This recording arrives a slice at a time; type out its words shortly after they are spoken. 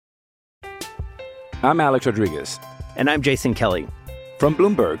I'm Alex Rodriguez. And I'm Jason Kelly. From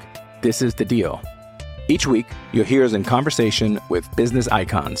Bloomberg, this is The Deal. Each week, you'll hear us in conversation with business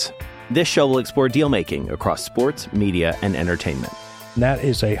icons. This show will explore deal-making across sports, media, and entertainment. That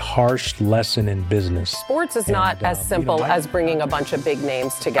is a harsh lesson in business. Sports is not as simple as bringing a bunch of big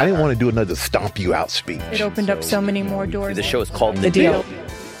names together. I didn't want to do another stomp you out speech. It opened up so many more doors. The show is called The Deal.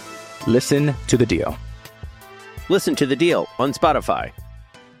 Listen to The Deal. Listen to The Deal on Spotify.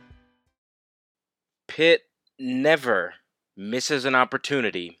 Pitt never misses an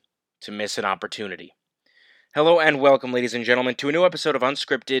opportunity to miss an opportunity. Hello and welcome, ladies and gentlemen, to a new episode of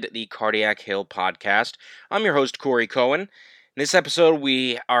Unscripted, the Cardiac Hill podcast. I'm your host, Corey Cohen. In this episode,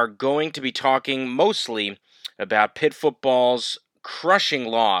 we are going to be talking mostly about Pitt football's crushing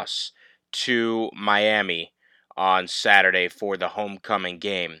loss to Miami on Saturday for the homecoming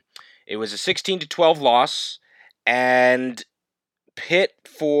game. It was a 16-12 loss, and Pitt,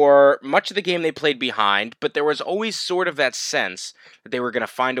 for much of the game, they played behind, but there was always sort of that sense that they were going to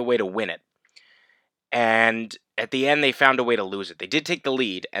find a way to win it. And at the end, they found a way to lose it. They did take the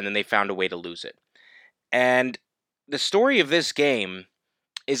lead, and then they found a way to lose it. And the story of this game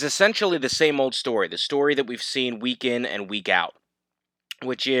is essentially the same old story, the story that we've seen week in and week out,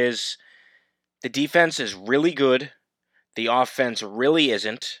 which is the defense is really good, the offense really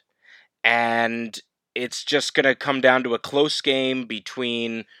isn't, and it's just going to come down to a close game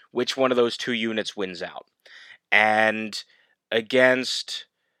between which one of those two units wins out. And against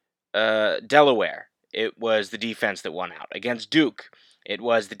Delaware, it was the defense that won out. Against Duke, it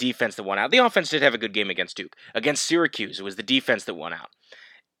was the defense that won out. The offense did have a good game against Duke. Against Syracuse, it was the defense that won out.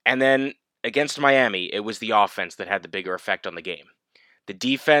 And then against Miami, it was the offense that had the bigger effect on the game. The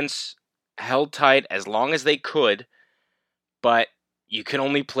defense held tight as long as they could, but you can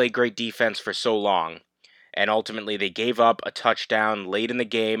only play great defense for so long. And ultimately, they gave up a touchdown late in the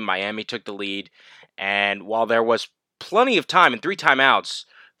game. Miami took the lead. And while there was plenty of time and 3 timeouts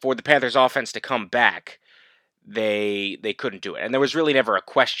for the Panthers offense to come back, they couldn't do it. And there was really never a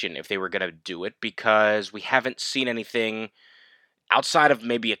question if they were going to do it, because we haven't seen anything outside of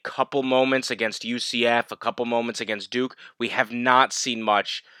maybe a couple moments against UCF, a couple moments against Duke. We have not seen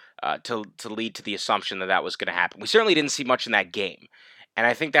much to lead to the assumption that that was going to happen. We certainly didn't see much in that game. And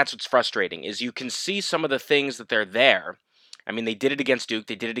I think that's what's frustrating, is you can see some of the things that they're there. I mean, they did it against Duke,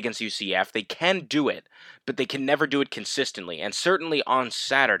 they did it against UCF. They can do it, but they can never do it consistently. And certainly on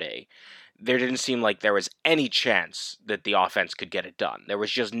Saturday, there didn't seem like there was any chance that the offense could get it done. There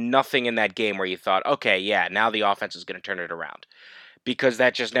was just nothing in that game where you thought, okay, yeah, now the offense is going to turn it around, because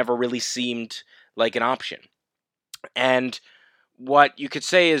that just never really seemed like an option. And what you could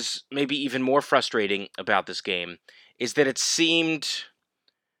say is maybe even more frustrating about this game is that it seemed,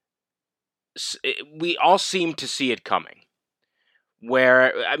 we all seemed to see it coming.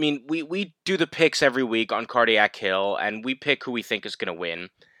 Where, I mean, we do the picks every week on Cardiac Hill, and we pick who we think is going to win.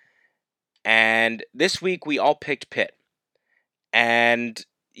 And this week, we all picked Pitt. And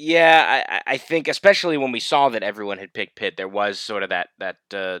yeah, I think, especially when we saw that everyone had picked Pitt, there was sort of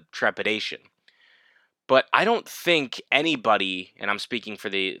that trepidation. But I don't think anybody, and I'm speaking for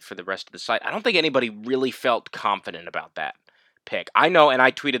the rest of the site, I don't think anybody really felt confident about that pick. I know, and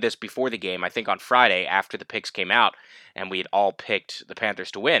I tweeted this before the game, I think on Friday after the picks came out, and we had all picked the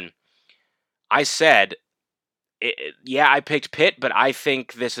Panthers to win. I said, yeah, I picked Pitt, but I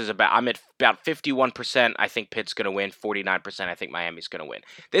think I'm at about 51%. I think Pitt's going to win. 49%. I think Miami's going to win.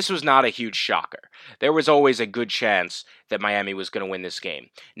 This was not a huge shocker. There was always a good chance that Miami was going to win this game.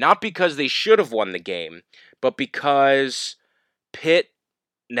 Not because they should have won the game, but because Pitt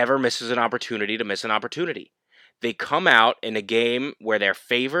never misses an opportunity to miss an opportunity. They come out in a game where they're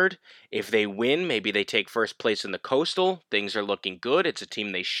favored. If they win, maybe they take first place in the Coastal. Things are looking good. It's a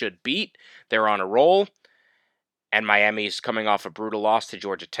team they should beat. They're on a roll. And Miami's coming off a brutal loss to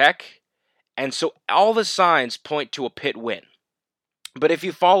Georgia Tech. And so all the signs point to a Pitt win. But if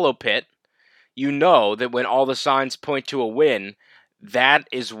you follow Pitt, you know that when all the signs point to a win, that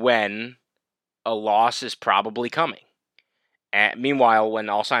is when a loss is probably coming. And meanwhile, when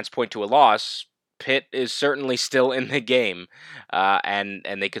all signs point to a loss, Pitt is certainly still in the game, and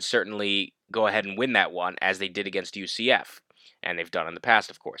they could certainly go ahead and win that one, as they did against UCF, and they've done in the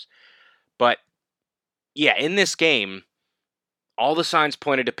past, of course. But, yeah, in this game, all the signs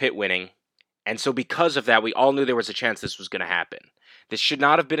pointed to Pitt winning, and so because of that, we all knew there was a chance this was going to happen. This should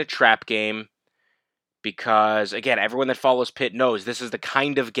not have been a trap game, because, again, everyone that follows Pitt knows this is the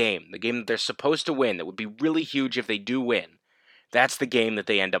kind of game, the game that they're supposed to win, that would be really huge if they do win. That's the game that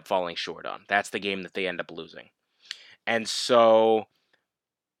they end up falling short on. That's the game that they end up losing. And so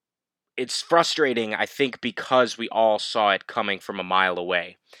it's frustrating, I think, because we all saw it coming from a mile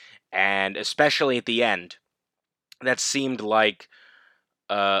away. And especially at the end, that seemed like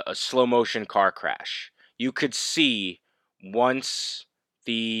a slow motion car crash. You could see once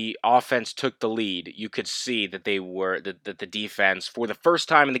the offense took the lead, you could see that that the defense, for the first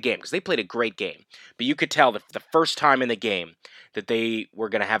time in the game, because they played a great game, but you could tell that the first time in the game that they were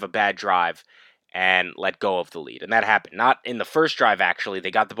going to have a bad drive and let go of the lead. And that happened. Not in the first drive, actually.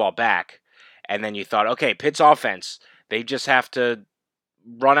 They got the ball back, and then you thought, okay, Pitt's offense, they just have to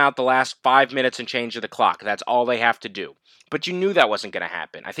run out the last 5 minutes and change the clock. That's all they have to do. But you knew that wasn't going to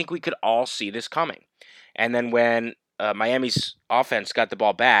happen. I think we could all see this coming. And then when Miami's offense got the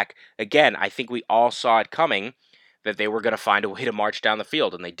ball back, again, I think we all saw it coming that they were going to find a way to march down the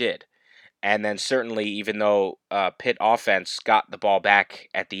field, and they did. And then certainly, even though Pitt offense got the ball back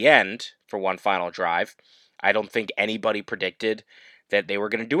at the end for one final drive, I don't think anybody predicted that they were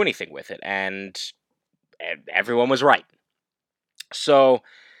going to do anything with it. And everyone was right. So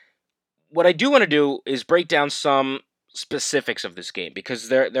what I do want to do is break down some specifics of this game, because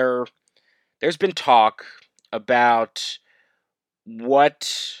there's been talk about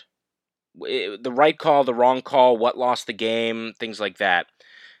what the right call, the wrong call, what lost the game, things like that.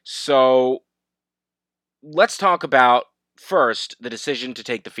 So let's talk about first the decision to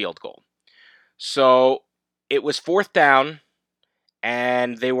take the field goal. So it was 4th down,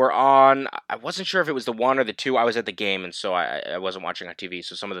 and they were on, I wasn't sure if it was the 1 or the 2. I was at the game, and so I wasn't watching on TV,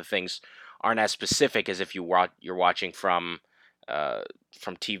 so some of the things aren't as specific as if you're watching from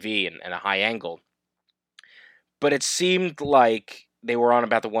TV and a high angle. But it seemed like they were on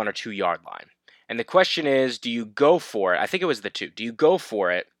about the 1 or 2 yard line. And the question is, do you go for it? I think it was the 2. Do you go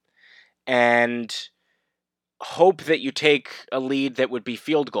for it and hope that you take a lead that would be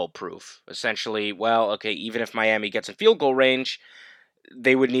field goal proof? Essentially, well, okay, even if Miami gets in field goal range,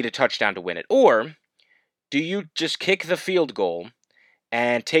 they would need a touchdown to win it. Or do you just kick the field goal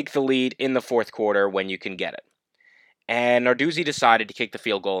and take the lead in the 4th quarter when you can get it? And Narduzzi decided to kick the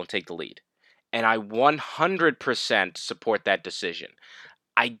field goal and take the lead. And I 100% support that decision.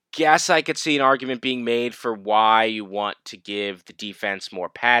 I guess I could see an argument being made for why you want to give the defense more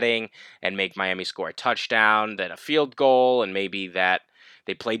padding and make Miami score a touchdown than a field goal, and maybe that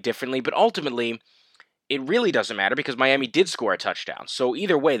they played differently. But ultimately, it really doesn't matter because Miami did score a touchdown. So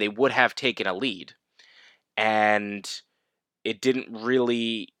either way, they would have taken a lead. And it didn't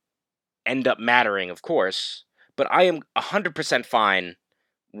really end up mattering, of course. But I am 100% fine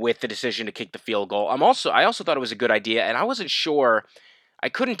with the decision to kick the field goal. I also thought it was a good idea, and I wasn't sure, I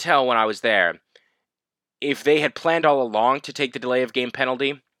couldn't tell when I was there if they had planned all along to take the delay of game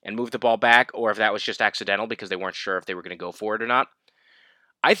penalty and move the ball back, or if that was just accidental because they weren't sure if they were going to go for it or not.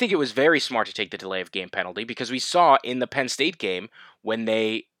 I think it was very smart to take the delay of game penalty because we saw in the Penn State game when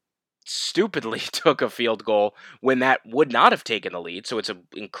they stupidly took a field goal when that would not have taken the lead, so it's an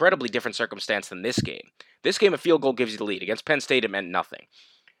incredibly different circumstance than this game. This game, a field goal gives you the lead. Against Penn State, it meant nothing.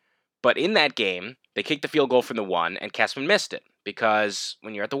 But in that game, they kicked the field goal from the 1, and Kessman missed it, because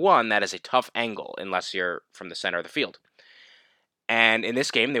when you're at the 1, that is a tough angle, unless you're from the center of the field. And in this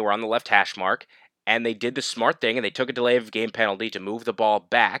game, they were on the left hash mark, and they did the smart thing, and they took a delay of game penalty to move the ball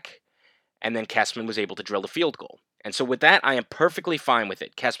back, and then Kessman was able to drill the field goal. And so with that, I am perfectly fine with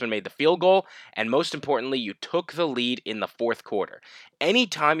it. Kessman made the field goal, and most importantly, you took the lead in the 4th quarter.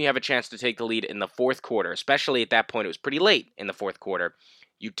 Anytime you have a chance to take the lead in the 4th quarter, especially at that point, it was pretty late in the 4th quarter,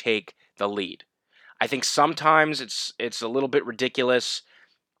 you take the lead. I think sometimes it's a little bit ridiculous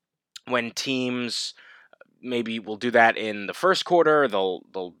when teams maybe will do that in the 1st quarter.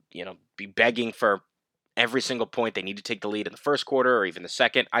 They'll be begging for every single point. They need to take the lead in the 1st quarter or even the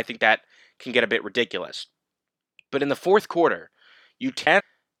 2nd. I think that can get a bit ridiculous. But in the 4th quarter,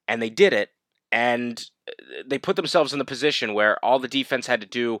 and they did it, and they put themselves in the position where all the defense had to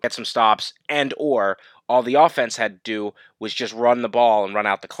do get some stops, and or all the offense had to do was just run the ball and run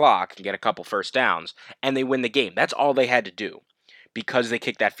out the clock and get a couple first downs, and they win the game. That's all they had to do because they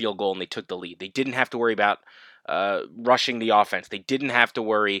kicked that field goal and they took the lead. They didn't have to worry about rushing the offense. They didn't have to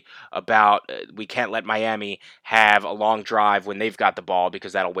worry about we can't let Miami have a long drive when they've got the ball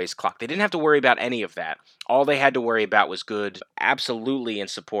because that'll waste clock. They didn't have to worry about any of that. All they had to worry about was good, absolutely in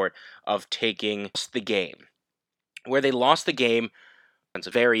support of taking the game. Where they lost the game, it's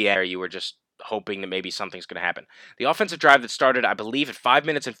a very area you were just hoping that maybe something's going to happen. The offensive drive that started, I believe, at 5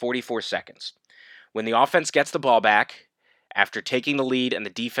 minutes and 44 seconds. When the offense gets the ball back, after taking the lead and the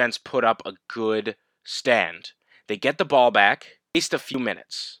defense put up a good stand, they get the ball back, waste a few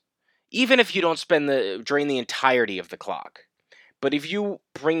minutes. Even if you don't drain the entirety of the clock. But if you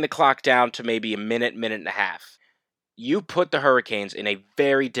bring the clock down to maybe a minute, minute and a half, you put the Hurricanes in a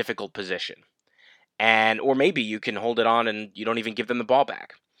very difficult position. Or maybe you can hold it on and you don't even give them the ball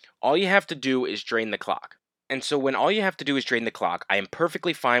back. all you have to do is drain the clock. And so when all you have to do is drain the clock, I am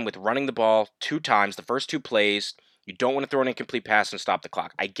perfectly fine with running the ball 2 times, the first 2 plays. You don't want to throw an incomplete pass and stop the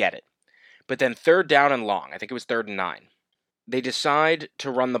clock. I get it. But then 3rd down and long, I think it was 3rd and 9. They decide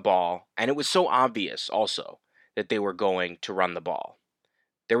to run the ball, and it was so obvious also that they were going to run the ball.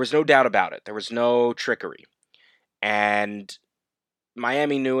 There was no doubt about it. There was no trickery. And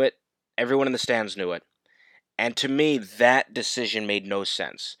Miami knew it. Everyone in the stands knew it. And to me, that decision made no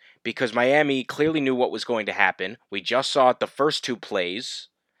sense because Miami clearly knew what was going to happen. We just saw it the first 2 plays,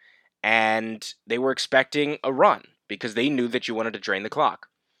 and they were expecting a run because they knew that you wanted to drain the clock.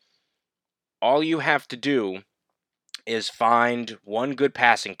 All you have to do is find one good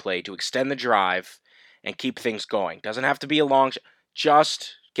passing play to extend the drive and keep things going. Doesn't have to be a long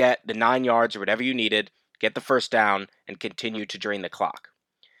just get the 9 yards or whatever you needed, get the first down, and continue to drain the clock.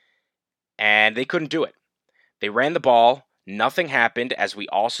 And they couldn't do it. They ran the ball, nothing happened as we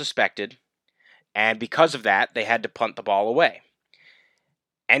all suspected, and because of that, they had to punt the ball away.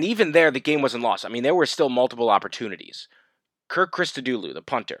 And even there, the game wasn't lost. I mean, there were still multiple opportunities. Kirk Christodoulou, the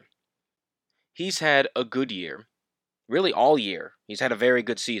punter, he's had a good year, really all year. He's had a very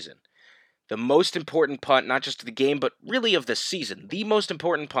good season. The most important punt, not just of the game, but really of the season, the most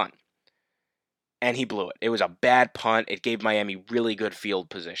important punt. And he blew it. It was a bad punt. It gave Miami really good field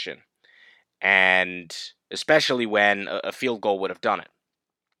position. And especially when a field goal would have done it.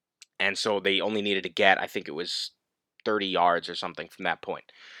 And so they only needed to get, I think it was 30 yards or something from that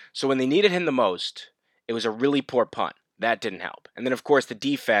point. So when they needed him the most, it was a really poor punt. That didn't help. And then, of course, the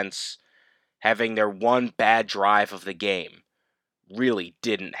defense having their one bad drive of the game really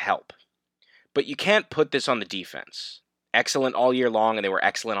didn't help. But you can't put this on the defense. Excellent all year long, and they were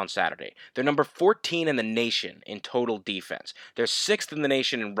excellent on Saturday. They're number 14 in the nation in total defense. They're 6th in the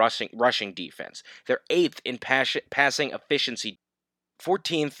nation in rushing defense. They're 8th in passing efficiency,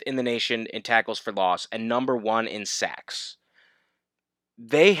 14th in the nation in tackles for loss, and number 1 in sacks.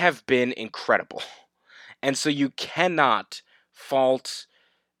 They have been incredible. And so you cannot fault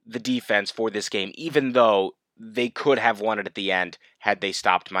the defense for this game, even though they could have won it at the end had they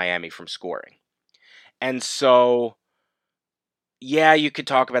stopped Miami from scoring. And so, yeah, you could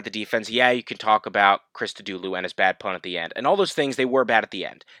talk about the defense. Yeah, you can talk about Christodoulou and his bad punt at the end. And all those things, they were bad at the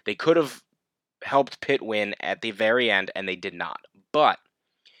end. They could have helped Pitt win at the very end, and they did not. But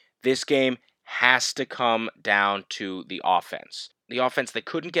this game has to come down to the offense. The offense, they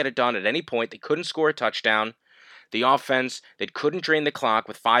couldn't get it done at any point. They couldn't score a touchdown. The offense that couldn't drain the clock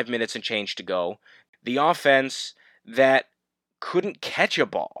with 5 minutes and change to go. The offense that couldn't catch a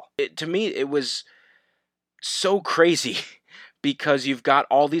ball. To me, it was so crazy because you've got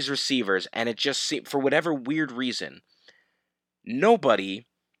all these receivers and it just seemed, for whatever weird reason, nobody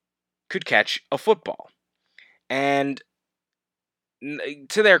could catch a football. And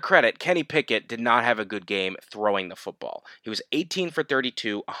to their credit, Kenny Pickett did not have a good game throwing the football. He was 18 for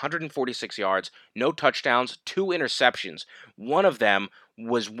 32, 146 yards, no touchdowns, 2 interceptions. One of them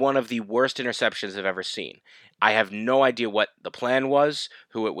was one of the worst interceptions I've ever seen. I have no idea what the plan was,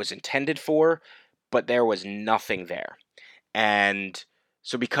 who it was intended for, but there was nothing there. And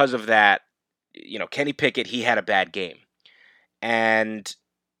so because of that, Kenny Pickett, he had a bad game. And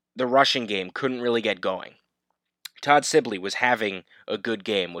the rushing game couldn't really get going. Todd Sibley was having a good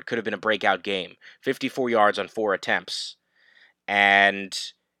game, what could have been a breakout game. 54 yards on 4 attempts. And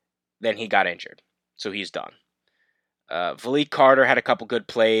then he got injured. So he's done. Malik Carter had a couple good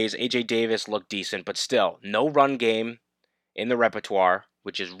plays. A.J. Davis looked decent, but still, no run game in the repertoire,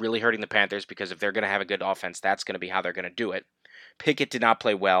 which is really hurting the Panthers because if they're going to have a good offense, that's going to be how they're going to do it. Pickett did not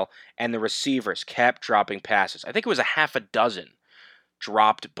play well, and the receivers kept dropping passes. I think it was a half a dozen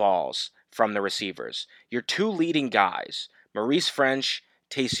dropped balls from the receivers. Your 2 leading guys, Maurice French,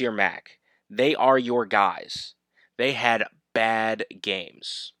 Taysir Mack, they are your guys. They had bad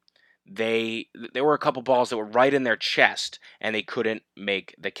games. There were a couple balls that were right in their chest, and they couldn't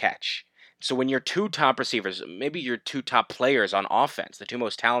make the catch. So when your 2 top receivers, maybe your 2 top players on offense, the 2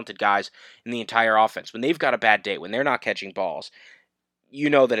 most talented guys in the entire offense, when they've got a bad day, when they're not catching balls, you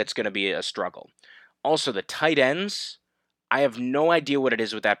know that it's going to be a struggle. Also, the tight ends, I have no idea what it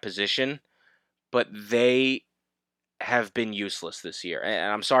is with that position, but they have been useless this year.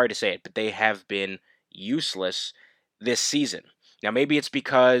 And I'm sorry to say it, but they have been useless this season. Now, maybe it's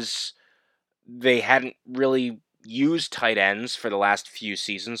because they hadn't really used tight ends for the last few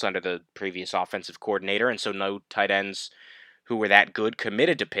seasons under the previous offensive coordinator, and so no tight ends who were that good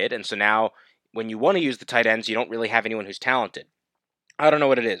committed to Pitt, and so now when you want to use the tight ends, you don't really have anyone who's talented. I don't know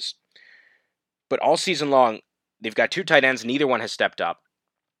what it is. But all season long, they've got 2 tight ends, neither one has stepped up,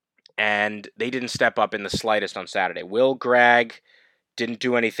 and they didn't step up in the slightest on Saturday. Will Gregg didn't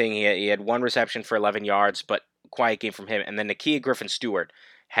do anything. He had one reception for 11 yards, but quiet game from him. And then Nakia Griffin-Stewart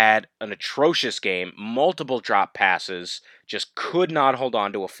had an atrocious game, multiple drop passes, just could not hold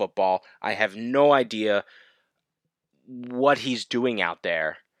on to a football. I have no idea what he's doing out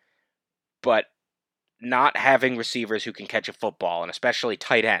there, but not having receivers who can catch a football, and especially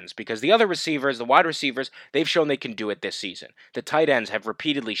tight ends, because the other receivers, the wide receivers, they've shown they can do it this season. The tight ends have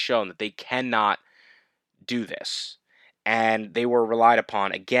repeatedly shown that they cannot do this, and they were relied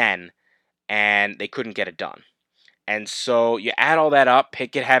upon again, and they couldn't get it done. And so you add all that up,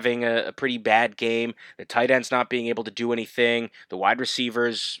 Pickett having a pretty bad game, the tight ends not being able to do anything, the wide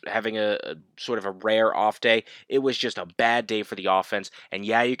receivers having a sort of a rare off day. It was just a bad day for the offense. And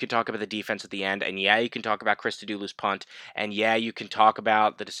yeah, you can talk about the defense at the end, and yeah, you can talk about Christodoulou's punt, and yeah, you can talk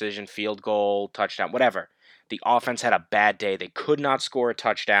about the decision, field goal, touchdown, whatever. The offense had a bad day. They could not score a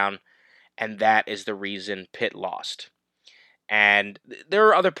touchdown, and that is the reason Pitt lost. And there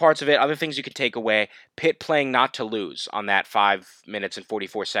are other parts of it, other things you can take away. Pitt playing not to lose on that 5 minutes and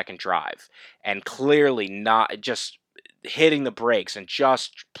 44-second drive. And clearly not just hitting the brakes and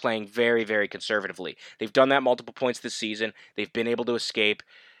just playing very, very conservatively. They've done that multiple points this season. They've been able to escape.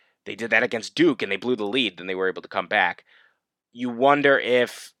 They did that against Duke, and they blew the lead, then they were able to come back. You wonder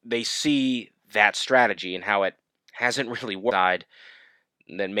if they see that strategy and how it hasn't really worked,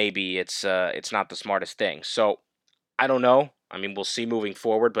 then maybe it's not the smartest thing. So, I don't know. I mean, we'll see moving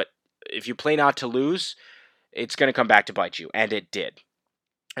forward, but if you play not to lose, it's going to come back to bite you, and it did.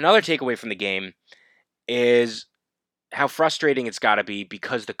 Another takeaway from the game is how frustrating it's got to be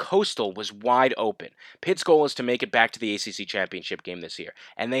because the Coastal was wide open. Pitt's goal is to make it back to the ACC championship game this year,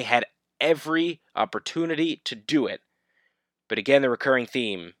 and they had every opportunity to do it. But again, the recurring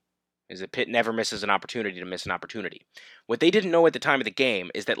theme is that Pitt never misses an opportunity to miss an opportunity. What they didn't know at the time of the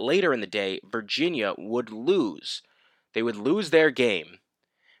game is that later in the day, Virginia would lose. They would lose their game,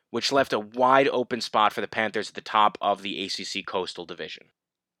 which left a wide open spot for the Panthers at the top of the ACC Coastal Division.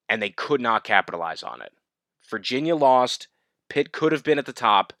 And they could not capitalize on it. Virginia lost, Pitt could have been at the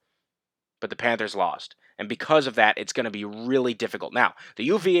top, but the Panthers lost. And because of that, it's going to be really difficult. Now, the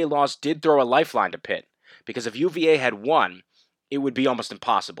UVA loss did throw a lifeline to Pitt, because if UVA had won, it would be almost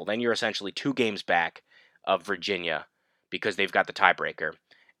impossible. Then you're essentially 2 games back of Virginia, because they've got the tiebreaker.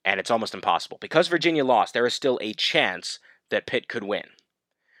 And it's almost impossible. Because Virginia lost, there is still a chance that Pitt could win.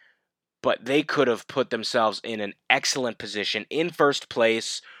 But they could have put themselves in an excellent position in first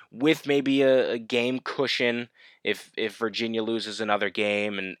place with maybe a game cushion if Virginia loses another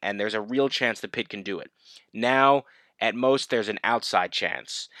game, and there's a real chance that Pitt can do it. Now, at most, there's an outside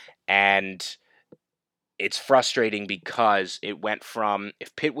chance. And it's frustrating because it went from,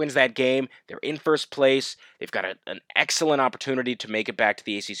 if Pitt wins that game, they're in first place, they've got an excellent opportunity to make it back to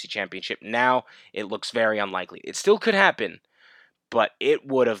the ACC championship. Now, it looks very unlikely. It still could happen, but it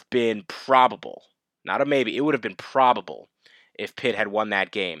would have been probable, not a maybe, it would have been probable if Pitt had won that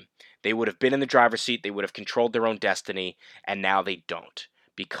game. They would have been in the driver's seat, they would have controlled their own destiny, and now they don't,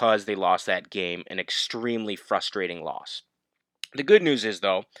 because they lost that game, an extremely frustrating loss. The good news is,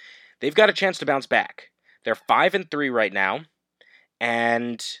 though, they've got a chance to bounce back. They're 5-3 right now,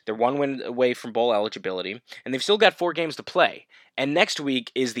 and they're 1 win away from bowl eligibility, and they've still got 4 games to play. And next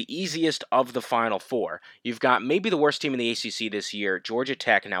week is the easiest of the Final 4. You've got maybe the worst team in the ACC this year, Georgia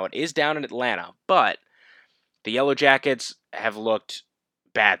Tech. Now, it is down in Atlanta, but the Yellow Jackets have looked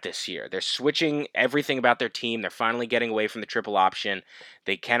bad this year. They're switching everything about their team. They're finally getting away from the triple option.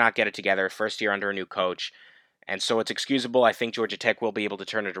 They cannot get it together, first year under a new coach, and so it's excusable. I think Georgia Tech will be able to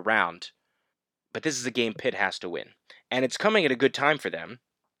turn it around. But this is a game Pitt has to win. And it's coming at a good time for them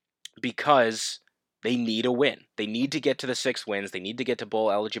because they need a win. They need to get to the 6 wins. They need to get to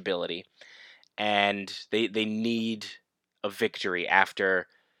bowl eligibility. And they need a victory after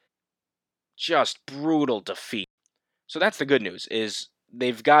just brutal defeat. So that's the good news, is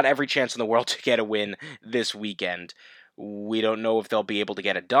they've got every chance in the world to get a win this weekend. We don't know if they'll be able to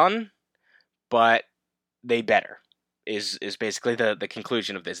get it done, but they better, is basically the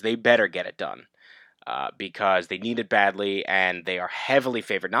conclusion of this. They better get it done. Because they need it badly, and they are heavily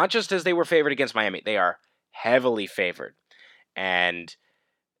favored. Not just as they were favored against Miami, they are heavily favored. And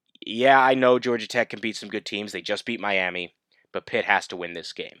yeah, I know Georgia Tech can beat some good teams. They just beat Miami, but Pitt has to win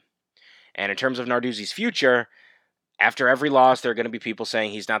this game. And in terms of Narduzzi's future, after every loss, there are going to be people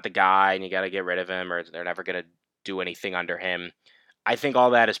saying he's not the guy, and you got to get rid of him, or they're never going to do anything under him. I think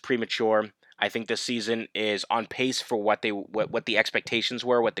all that is premature. I think this season is on pace for what the expectations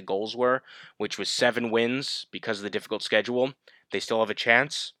were, what the goals were, which was 7 wins because of the difficult schedule. They still have a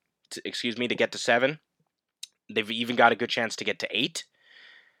chance, to get to 7. They've even got a good chance to get to 8.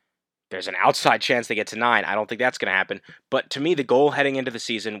 There's an outside chance they get to 9. I don't think that's going to happen. But to me, the goal heading into the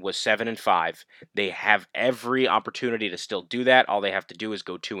season was 7-5. They have every opportunity to still do that. All they have to do is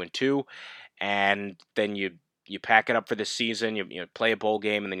go 2-2, and then you pack it up for this season. You play a bowl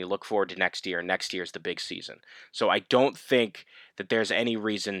game, and then you look forward to next year. Next year is the big season. So I don't think that there's any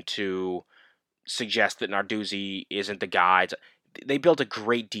reason to suggest that Narduzzi isn't the guy. They built a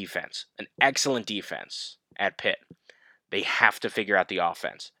great defense, an excellent defense at Pitt. They have to figure out the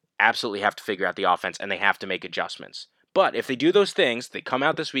offense. Absolutely have to figure out the offense, and they have to make adjustments. But if they do those things, they come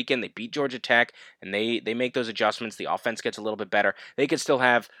out this weekend, they beat Georgia Tech, and they make those adjustments, the offense gets a little bit better, they could still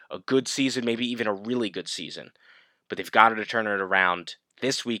have a good season, maybe even a really good season. But they've got to turn it around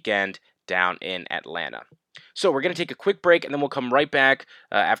this weekend down in Atlanta. So we're going to take a quick break, and then we'll come right back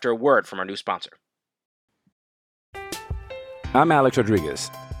after a word from our new sponsor. I'm Alex Rodriguez.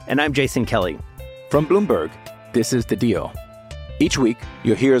 And I'm Jason Kelly. From Bloomberg, this is The Deal. Each week,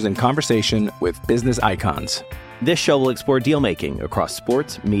 you'll hear us in conversation with business icons. This show will explore deal-making across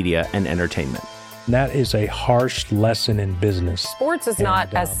sports, media, and entertainment. That is a harsh lesson in business. Sports is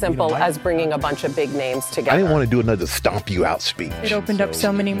not as simple as bringing a bunch of big names together. I didn't want to do another stomp you out speech. It opened up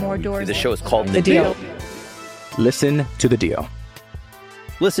so many more doors. The show is called The Deal. Listen to The Deal.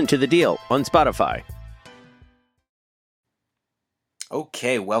 Listen to The Deal on Spotify.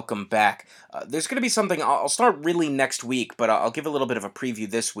 Okay, welcome back. There's going to be something, I'll start really next week, but I'll give a little bit of a preview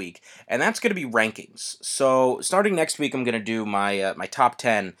this week, and that's going to be rankings. So, starting next week, I'm going to do my top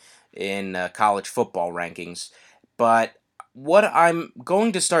 10 in college football rankings, but what I'm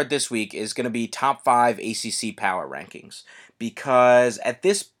going to start this week is going to be top 5 ACC power rankings, because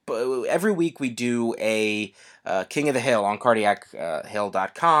every week we do a King of the Hill on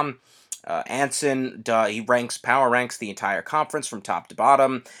cardiachill.com. Anson, he power ranks the entire conference from top to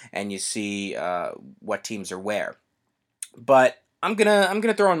bottom, and you see what teams are where. But I'm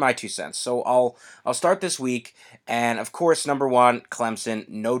gonna throw in my 2 cents. So I'll start this week, and of course, number 1, Clemson,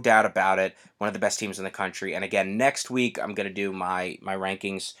 no doubt about it, one of the best teams in the country. And again, next week I'm gonna do my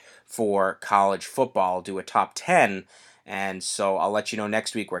rankings for college football. I'll do a top 10. And so I'll let you know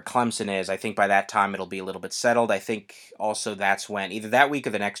next week where Clemson is. I think by that time it'll be a little bit settled. I think also that's when, either that week or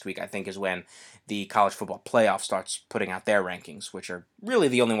the next week, I think is when the college football playoff starts putting out their rankings, which are really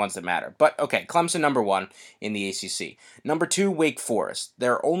the only ones that matter. But okay, Clemson number 1 in the ACC. Number 2, Wake Forest.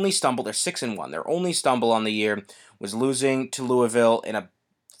 They're 6-1. Their only stumble on the year was losing to Louisville in a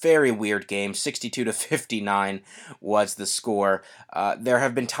very weird game. 62-59 was the score. There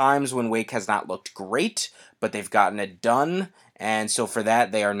have been times when Wake has not looked great, but they've gotten it done, and so for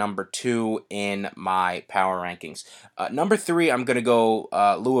that, they are number 2 in my power rankings. Number 3, I'm going to go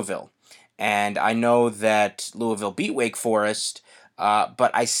Louisville, and I know that Louisville beat Wake Forest, but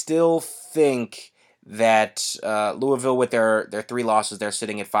I still think that Louisville, with their 3 losses, they're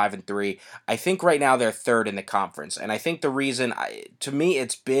sitting at 5-3. I think right now they're 3rd in the conference, and I think the reason, to me,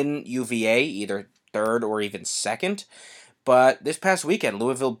 it's been UVA, either 3rd or even 2nd. But this past weekend,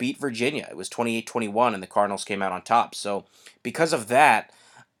 Louisville beat Virginia. It was 28-21, and the Cardinals came out on top. So because of that,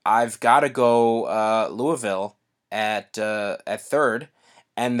 I've got to go Louisville at 3rd.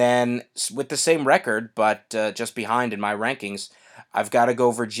 And then with the same record, but just behind in my rankings, I've got to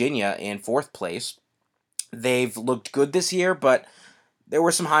go Virginia in 4th place. They've looked good this year, but there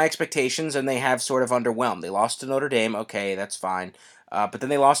were some high expectations, and they have sort of underwhelmed. They lost to Notre Dame. Okay, that's fine. But then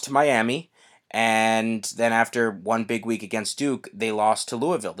they lost to Miami. And then after one big week against Duke, they lost to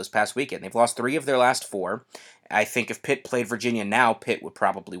Louisville this past weekend. They've lost 3 of their last 4. I think if Pitt played Virginia now, Pitt would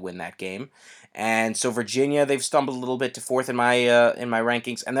probably win that game. And so Virginia, they've stumbled a little bit to 4th in my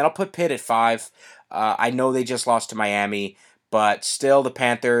rankings. And then I'll put Pitt at 5. I know they just lost to Miami, but still the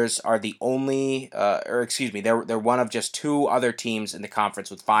Panthers are the only, they're one of just 2 other teams in the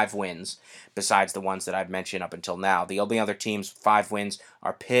conference with 5 wins, besides the ones that I've mentioned up until now. The only other teams with 5 wins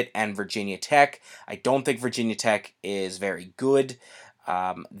are Pitt and Virginia Tech. I don't think Virginia Tech is very good.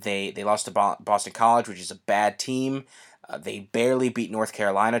 They lost to Boston College, which is a bad team. They barely beat North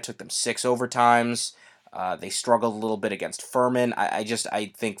Carolina, took them 6 overtimes. They struggled a little bit against Furman. I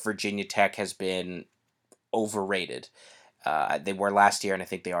think Virginia Tech has been overrated. They were last year, and I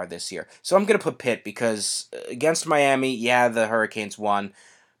think they are this year. So I'm going to put Pitt because against Miami, yeah, the Hurricanes won,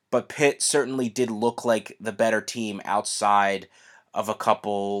 but Pitt certainly did look like the better team outside of a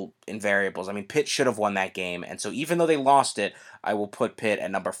couple invariables. I mean, Pitt should have won that game, and so even though they lost it, I will put Pitt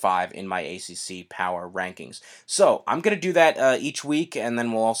at number 5 in my ACC power rankings. So I'm going to do that each week, and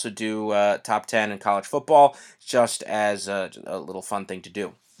then we'll also do top 10 in college football, just as a little fun thing to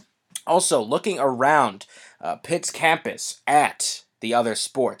do. Also, looking around Pitt's campus at the other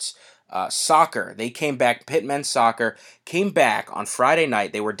sports, Soccer, they came back. Pitt men's soccer came back on Friday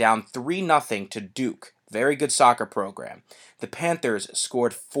night. They were down 3-0 to Duke. Very good soccer program. The Panthers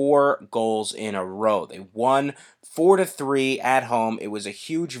scored 4 goals in a row. They won 4-3 at home. It was a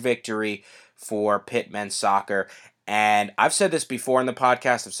huge victory for Pitt men's soccer. And I've said this before in the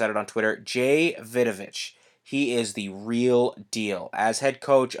podcast. I've said it on Twitter. Jay Vidovich, he is the real deal. As head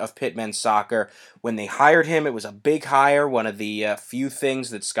coach of Pitt men's soccer, when they hired him, it was a big hire, one of the few things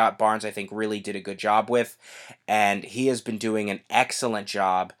that Scott Barnes, I think, really did a good job with. And he has been doing an excellent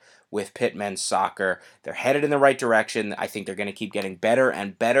job with Pitt men's soccer. They're headed in the right direction. I think they're going to keep getting better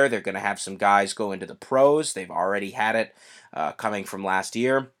and better. They're going to have some guys go into the pros. They've already had it coming from last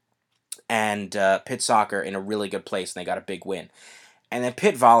year. And Pitt soccer in a really good place, and they got a big win. And then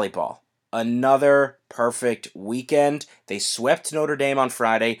Pitt volleyball. Another perfect weekend. They swept Notre Dame on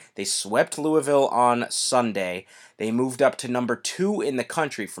Friday. They swept Louisville on Sunday. They moved up to number 2 in the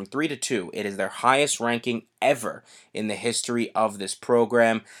country from 3-2. It is their highest ranking ever in the history of this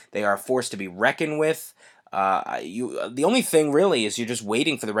program. They are a force to be reckoned with. The only thing really is you're just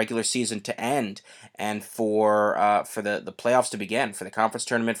waiting for the regular season to end and for the playoffs to begin, for the conference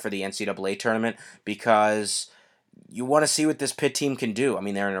tournament, for the NCAA tournament, because you want to see what this Pitt team can do. I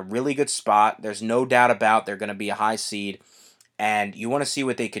mean, they're in a really good spot. There's no doubt about they're going to be a high seed, and you want to see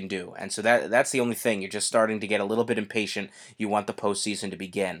what they can do. And so that's the only thing. You're just starting to get a little bit impatient. You want the postseason to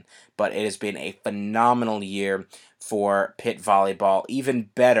begin. But it has been a phenomenal year for Pitt volleyball, even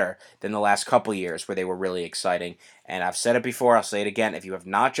better than the last couple years where they were really exciting. And I've said it before, I'll say it again. If you have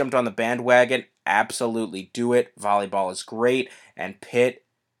not jumped on the bandwagon, absolutely do it. Volleyball is great, and Pitt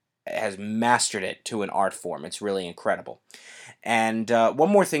has mastered it to an art form. It's really incredible. And one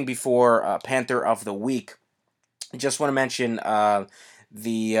more thing before Panther of the Week. I just want to mention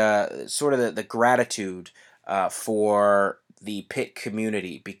the sort of the gratitude for the Pitt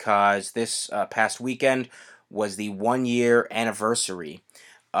community, because this past weekend was the 1-year anniversary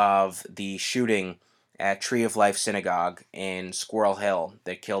of the shooting at Tree of Life Synagogue in Squirrel Hill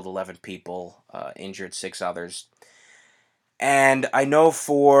that killed 11 people, injured 6 others. And I know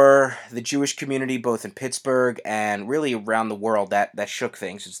for the Jewish community, both in Pittsburgh and really around the world, that shook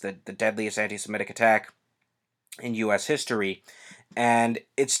things. It's the deadliest anti-Semitic attack in U.S. history. And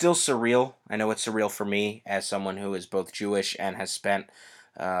it's still surreal. I know it's surreal for me as someone who is both Jewish and has spent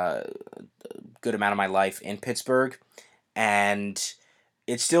a good amount of my life in Pittsburgh. And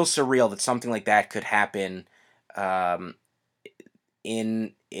it's still surreal that something like that could happen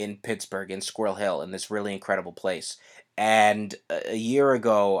in Pittsburgh, in Squirrel Hill, in this really incredible place. And a year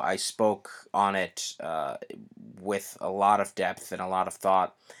ago, I spoke on it with a lot of depth and a lot of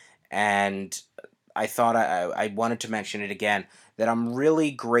thought, and I thought I wanted to mention it again, that I'm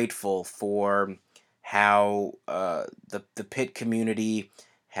really grateful for how the Pitt community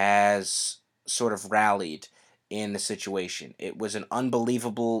has sort of rallied in the situation. It was an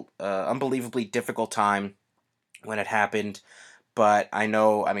unbelievably difficult time when it happened. But I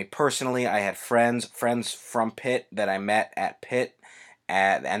know, I mean, personally, I had friends from Pitt that I met at Pitt,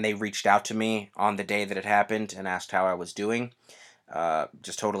 and they reached out to me on the day that it happened and asked how I was doing,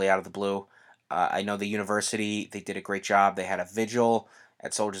 just totally out of the blue. I know the university, they did a great job. They had a vigil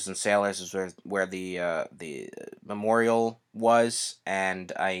at Soldiers and Sailors, is where the memorial was,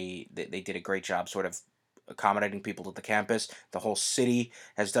 and they did a great job sort of accommodating people to the campus. The whole city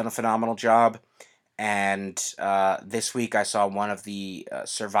has done a phenomenal job. And this week I saw one of the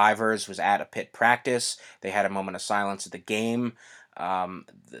survivors was at a Pitt practice. They had a moment of silence at the game.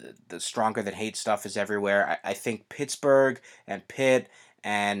 The stronger than hate stuff is everywhere. I think Pittsburgh and Pitt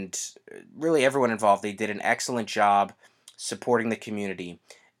and really everyone involved, they did an excellent job supporting the community.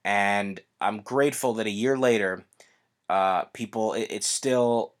 And I'm grateful that a year later, it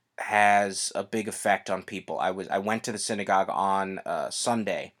still has a big effect on people. I went to the synagogue on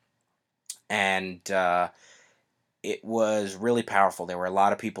Sunday. And it was really powerful. There were a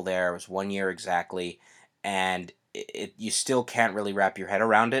lot of people there. It was 1 year exactly. And you still can't really wrap your head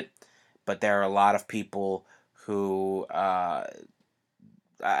around it. But there are a lot of people who...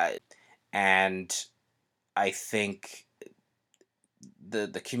 and I think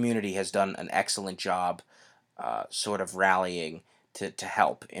the community has done an excellent job sort of rallying to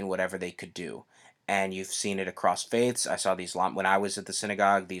help in whatever they could do. And you've seen it across faiths. I saw when I was at the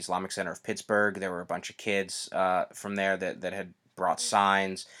synagogue, the Islamic Center of Pittsburgh, there were a bunch of kids from there that had brought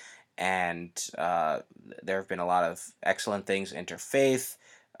signs, and there have been a lot of excellent things, interfaith,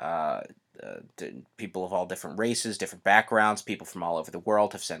 people of all different races, different backgrounds, people from all over the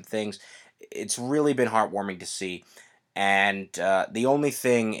world have sent things. It's really been heartwarming to see. And the only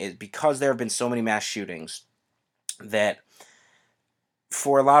thing is, because there have been so many mass shootings, that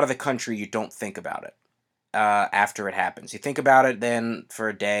for a lot of the country, you don't think about it after it happens. You think about it then for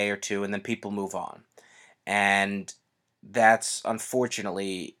a day or two, and then people move on. And that's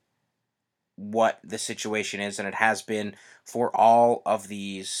unfortunately what the situation is, and it has been for all of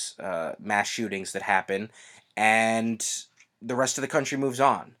these mass shootings that happen, and the rest of the country moves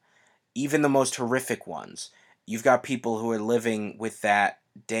on. Even the most horrific ones, you've got people who are living with that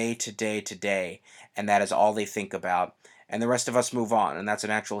day to day to day, and that is all they think about, and the rest of us move on, and that's a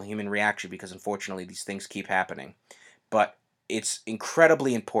natural human reaction because unfortunately these things keep happening. But it's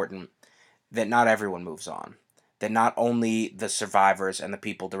incredibly important that not everyone moves on. That not only the survivors and the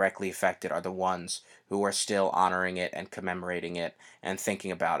people directly affected are the ones who are still honoring it and commemorating it and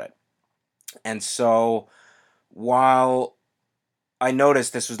thinking about it. And so, while I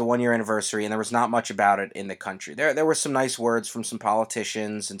noticed this was the 1-year anniversary and there was not much about it in the country, there were some nice words from some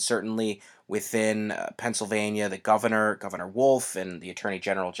politicians, and certainly within Pennsylvania, the Governor Wolf, and the Attorney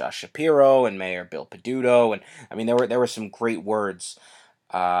General Josh Shapiro, and Mayor Bill Peduto, and I mean there were some great words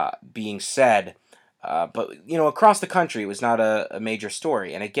being said. But, across the country, it was not a major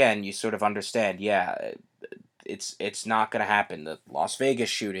story. And again, you sort of understand, it's not going to happen. The Las Vegas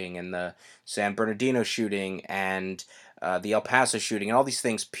shooting and the San Bernardino shooting and the El Paso shooting and all these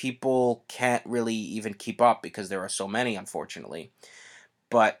things, people can't really even keep up because there are so many, unfortunately.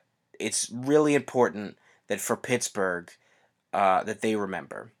 But it's really important that for Pittsburgh, that they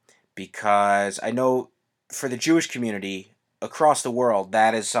remember. Because I know for the Jewish community across the world,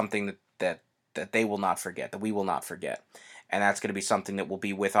 that is something that they will not forget, that we will not forget. And that's going to be something that will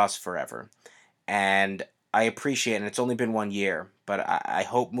be with us forever. And I appreciate, and it's only been 1 year, but I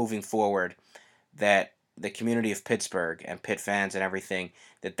hope moving forward that the community of Pittsburgh and Pitt fans and everything,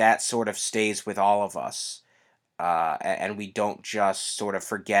 that sort of stays with all of us. And we don't just sort of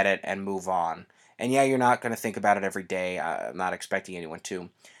forget it and move on. And yeah, you're not going to think about it every day. I'm not expecting anyone to.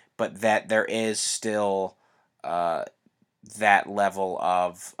 But that there is still that level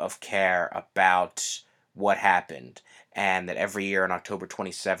of care about what happened, and that every year on October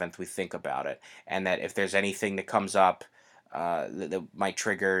 27th we think about it, and that if there's anything that comes up that might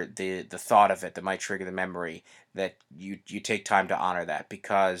trigger the thought of it, that might trigger the memory, that you take time to honor that,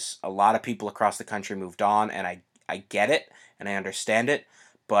 because a lot of people across the country moved on, and I get it and I understand it,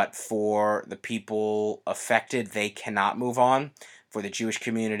 but for the people affected, they cannot move on. For the Jewish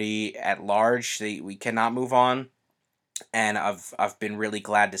community at large, we cannot move on. And I've been really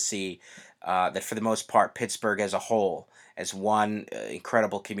glad to see that for the most part, Pittsburgh as a whole, as one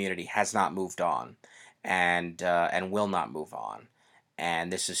incredible community, has not moved on, and will not move on.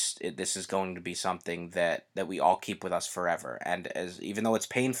 And this is going to be something that we all keep with us forever. And even though it's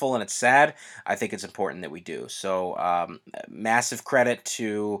painful and it's sad, I think it's important that we do. So massive credit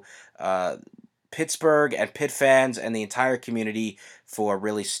to Pittsburgh and Pitt fans and the entire community for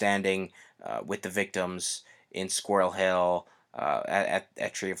really standing with the victims in Squirrel Hill,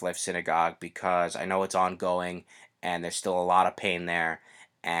 at Tree of Life Synagogue, because I know it's ongoing and there's still a lot of pain there,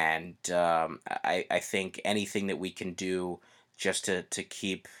 and I think anything that we can do just to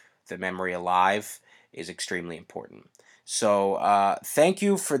keep the memory alive is extremely important. So thank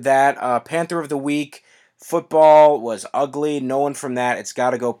you for that. Panther of the Week. Football was ugly. No one from that. It's got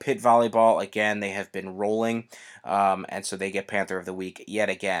to go Pitt Volleyball. Again, they have been rolling, and so they get Panther of the Week yet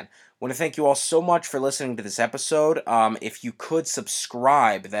again. I want to thank you all so much for listening to this episode. If you could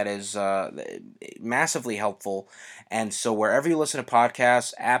subscribe, that is massively helpful. And so wherever you listen to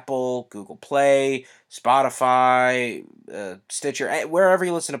podcasts, Apple, Google Play, Spotify, Stitcher, wherever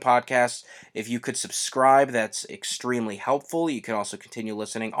you listen to podcasts, if you could subscribe, that's extremely helpful. You can also continue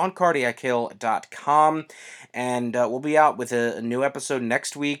listening on cardiachill.com. And we'll be out with a new episode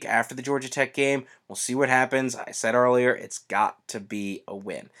next week after the Georgia Tech game. We'll see what happens. I said earlier, it's got to be a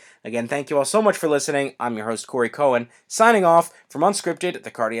win. Again, thank you all so much for listening. I'm your host, Corey Cohen, signing off from Unscripted,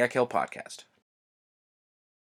 the Cardiac Hill Podcast.